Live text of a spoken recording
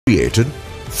created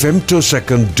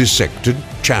femtosecond dissected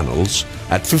channels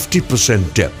at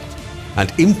 50% depth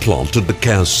and implanted the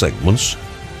CAS segments,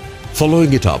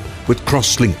 following it up with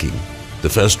cross-linking. The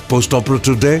first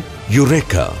post-operative day,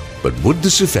 Eureka! But would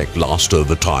this effect last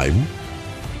over time?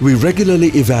 We regularly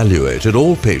evaluated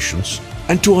all patients,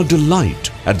 and to our delight,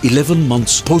 at 11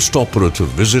 months post-operative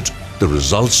visit, the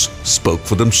results spoke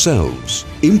for themselves.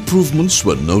 Improvements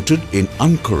were noted in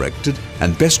uncorrected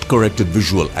and best corrected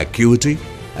visual acuity,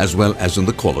 as well as in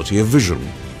the quality of vision.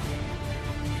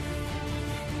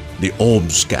 The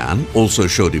orb scan also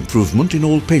showed improvement in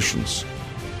all patients.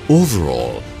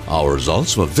 Overall, our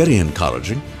results were very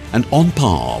encouraging and on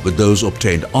par with those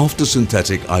obtained after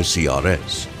synthetic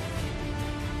ICRS.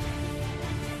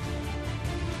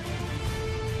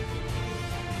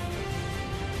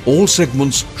 All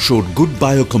segments showed good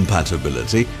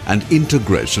biocompatibility and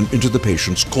integration into the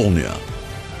patient's cornea.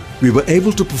 We were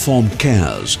able to perform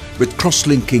CARES with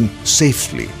cross-linking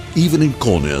safely, even in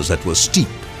corneas that were steep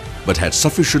but had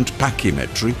sufficient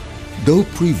pachymetry, though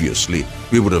previously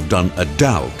we would have done a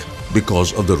DALC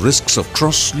because of the risks of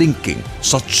cross-linking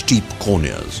such steep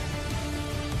corneas.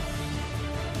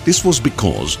 This was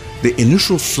because the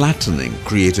initial flattening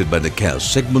created by the CARES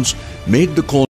segments made the cornea